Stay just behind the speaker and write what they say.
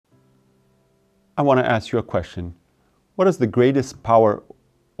I want to ask you a question. What is the greatest power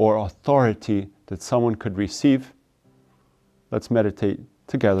or authority that someone could receive? Let's meditate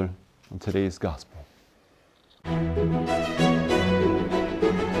together on today's gospel.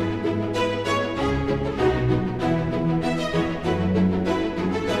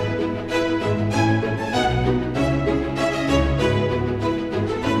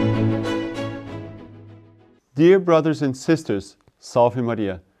 Dear brothers and sisters, Salve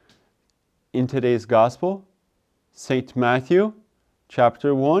Maria. In today's Gospel, St. Matthew,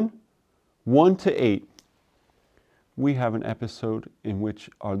 chapter 1, 1 to 8, we have an episode in which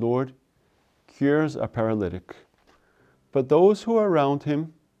our Lord cures a paralytic. But those who are around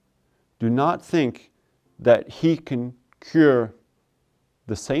him do not think that he can cure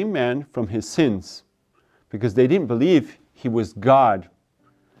the same man from his sins, because they didn't believe he was God.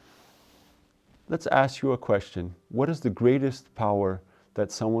 Let's ask you a question. What is the greatest power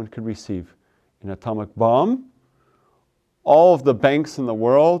that someone could receive? An atomic bomb? All of the banks in the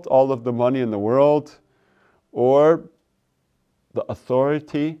world? All of the money in the world? Or the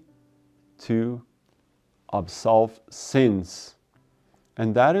authority to absolve sins?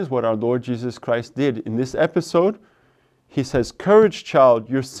 And that is what our Lord Jesus Christ did. In this episode, he says, "Courage, child,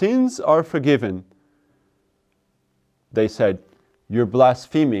 your sins are forgiven." They said, "You're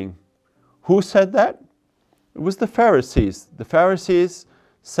blaspheming." Who said that? It was the Pharisees. The Pharisees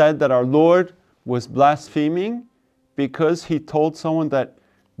said that our Lord was blaspheming because he told someone that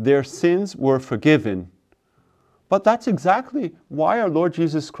their sins were forgiven. But that's exactly why our Lord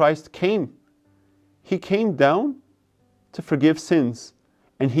Jesus Christ came. He came down to forgive sins.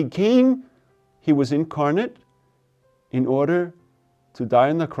 And he was incarnate in order to die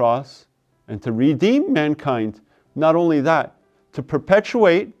on the cross and to redeem mankind. Not only that, to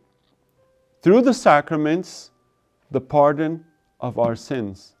perpetuate through the sacraments, the pardon of our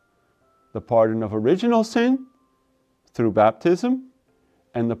sins. The pardon of original sin through baptism,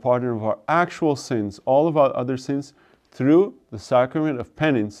 and the pardon of our actual sins, all of our other sins, through the sacrament of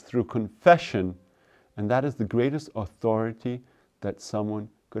penance, through confession. And that is the greatest authority that someone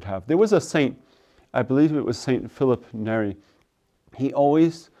could have. There was a saint, I believe it was Saint Philip Neri. He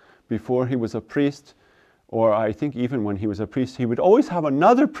always, before he was a priest, or I think even when he was a priest, he would always have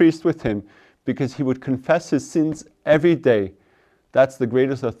another priest with him, because he would confess his sins every day. That's the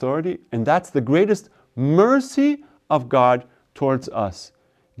greatest authority, and that's the greatest mercy of God towards us.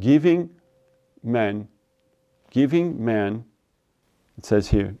 Giving man, it says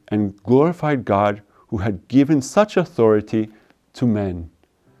here, and glorified God who had given such authority to men.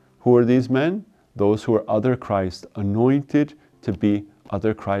 Who are these men? Those who are other Christ, anointed to be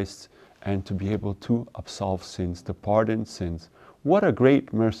other Christs, and to be able to absolve sins, to pardon sins. What a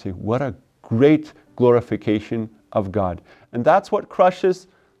great mercy, what a great glorification of God. And that's what crushes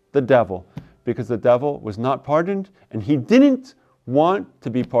the devil, because the devil was not pardoned, and he didn't want to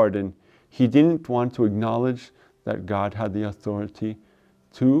be pardoned. He didn't want to acknowledge that God had the authority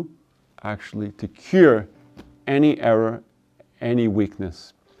to cure any error, any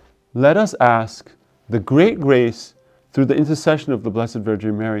weakness. Let us ask the great grace through the intercession of the Blessed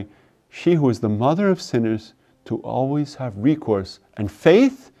Virgin Mary, she who is the mother of sinners, to always have recourse and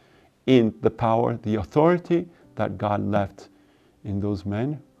faith in the power, the authority that God left in those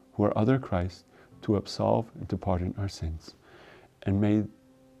men who are other Christ to absolve and to pardon our sins. And may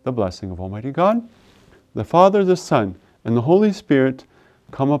the blessing of Almighty God, the Father, the Son, and the Holy Spirit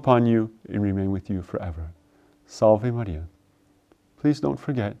come upon you and remain with you forever. Salve Maria. Please don't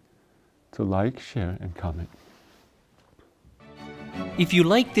forget to like, share, and comment. If you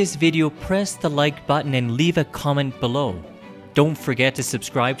like this video, press the like button and leave a comment below. Don't forget to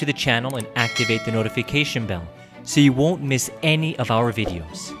subscribe to the channel and activate the notification bell so you won't miss any of our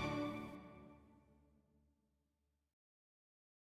videos.